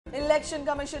Election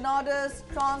Commission orders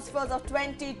transfers of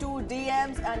 22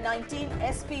 DMs and 19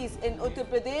 SPs in Uttar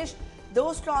Pradesh.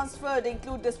 Those transferred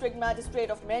include District Magistrate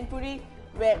of Mainpuri,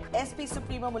 where SP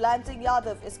Supremo Mulayam Singh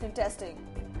Yadav is contesting.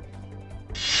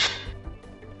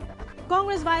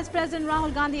 Congress Vice President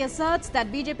Rahul Gandhi asserts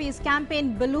that BJP's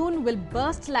campaign balloon will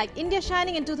burst like India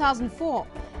Shining in 2004,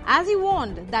 as he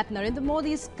warned that Narendra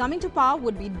Modi's coming to power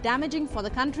would be damaging for the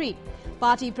country.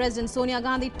 Party President Sonia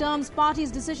Gandhi terms party's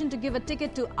decision to give a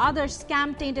ticket to other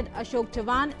scam-tainted Ashok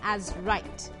Chavan as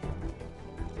right.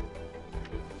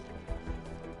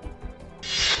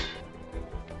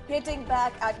 Hitting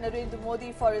back at Narendra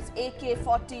Modi for his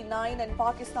AK-49 and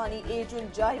Pakistani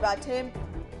agent jibe at him,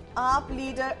 AAP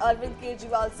leader Arvind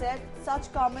Kejriwal said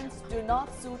such comments do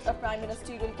not suit a prime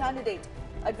ministerial candidate.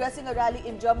 Addressing a rally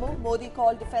in Jammu, Modi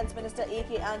called Defence Minister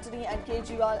A.K. Antony and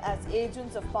Kejriwal as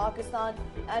agents of Pakistan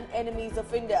and enemies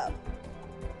of India.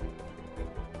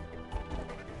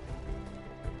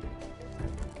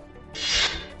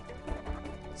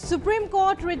 Supreme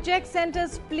Court rejects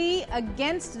centre's plea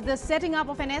against the setting up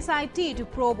of an SIT to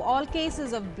probe all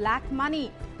cases of black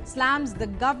money. Slams the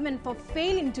government for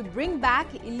failing to bring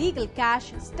back illegal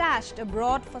cash stashed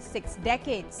abroad for 6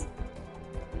 decades.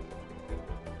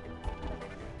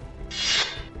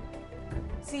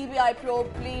 CBI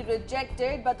probe plea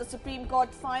rejected, but the Supreme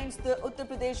Court finds the Uttar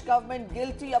Pradesh government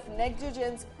guilty of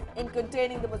negligence in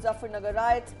containing the Muzaffarnagar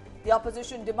riots. The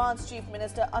opposition demands Chief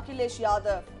Minister Akhilesh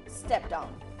Yadav step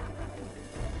down.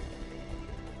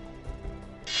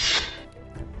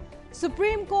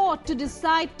 Supreme Court to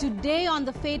decide today on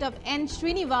the fate of N.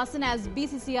 Srinivasan as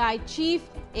BCCI chief.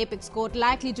 Apex Court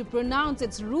likely to pronounce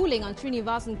its ruling on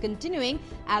Srinivasan continuing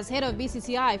as head of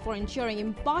BCCI for ensuring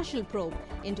impartial probe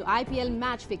into IPL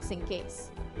match-fixing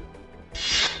case.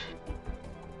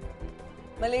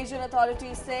 Malaysian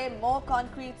authorities say more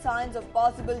concrete signs of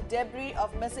possible debris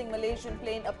of missing Malaysian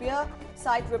plane appear.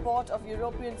 Cite report of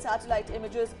European satellite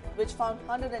images which found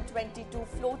 122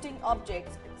 floating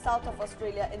objects south of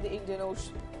Australia in the Indian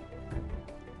Ocean.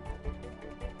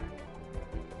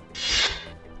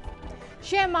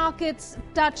 Share markets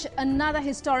touch another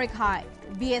historic high.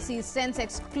 BSE's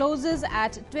Sensex closes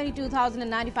at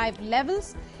 22,095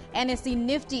 levels. NSE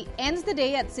Nifty ends the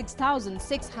day at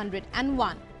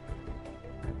 6,601.